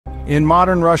In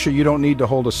modern Russia, you don't need to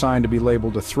hold a sign to be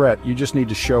labeled a threat, you just need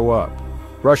to show up.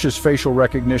 Russia's facial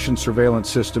recognition surveillance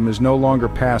system is no longer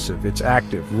passive, it's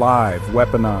active, live,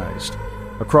 weaponized.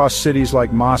 Across cities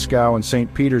like Moscow and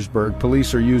St. Petersburg,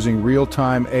 police are using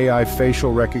real-time AI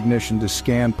facial recognition to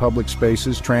scan public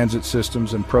spaces, transit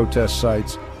systems, and protest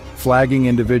sites, flagging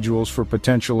individuals for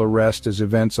potential arrest as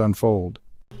events unfold.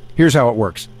 Here's how it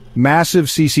works. Massive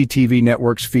CCTV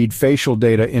networks feed facial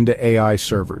data into AI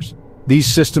servers. These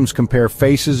systems compare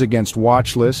faces against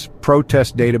watch lists,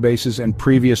 protest databases, and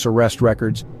previous arrest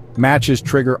records. Matches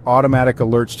trigger automatic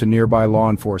alerts to nearby law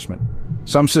enforcement.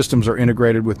 Some systems are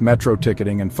integrated with metro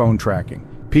ticketing and phone tracking.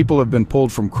 People have been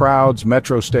pulled from crowds,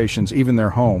 metro stations, even their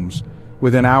homes,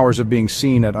 within hours of being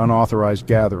seen at unauthorized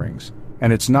gatherings.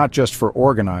 And it's not just for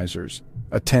organizers,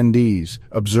 attendees,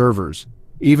 observers.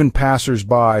 Even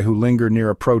passers-by who linger near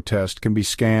a protest can be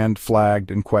scanned, flagged,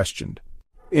 and questioned.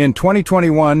 In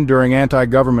 2021, during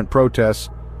anti-government protests,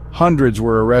 hundreds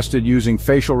were arrested using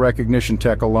facial recognition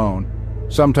tech alone,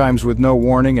 sometimes with no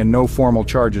warning and no formal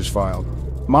charges filed.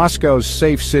 Moscow's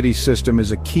Safe City system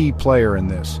is a key player in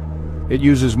this. It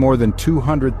uses more than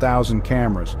 200,000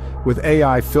 cameras, with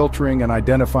AI filtering and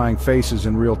identifying faces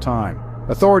in real time.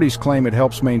 Authorities claim it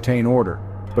helps maintain order,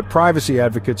 but privacy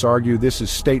advocates argue this is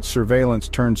state surveillance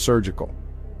turned surgical.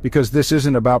 Because this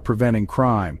isn't about preventing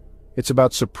crime, it's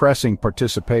about suppressing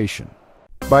participation.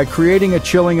 By creating a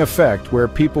chilling effect where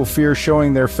people fear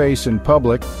showing their face in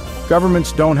public,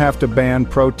 governments don't have to ban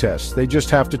protests, they just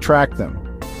have to track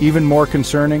them. Even more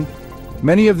concerning,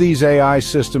 many of these AI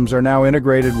systems are now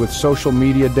integrated with social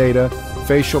media data,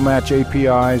 facial match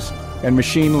APIs, and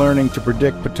machine learning to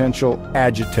predict potential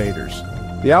agitators.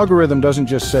 The algorithm doesn't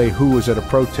just say who was at a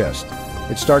protest,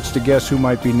 it starts to guess who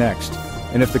might be next.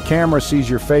 And if the camera sees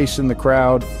your face in the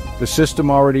crowd, the system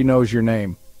already knows your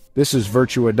name. This is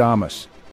Virtuadamus.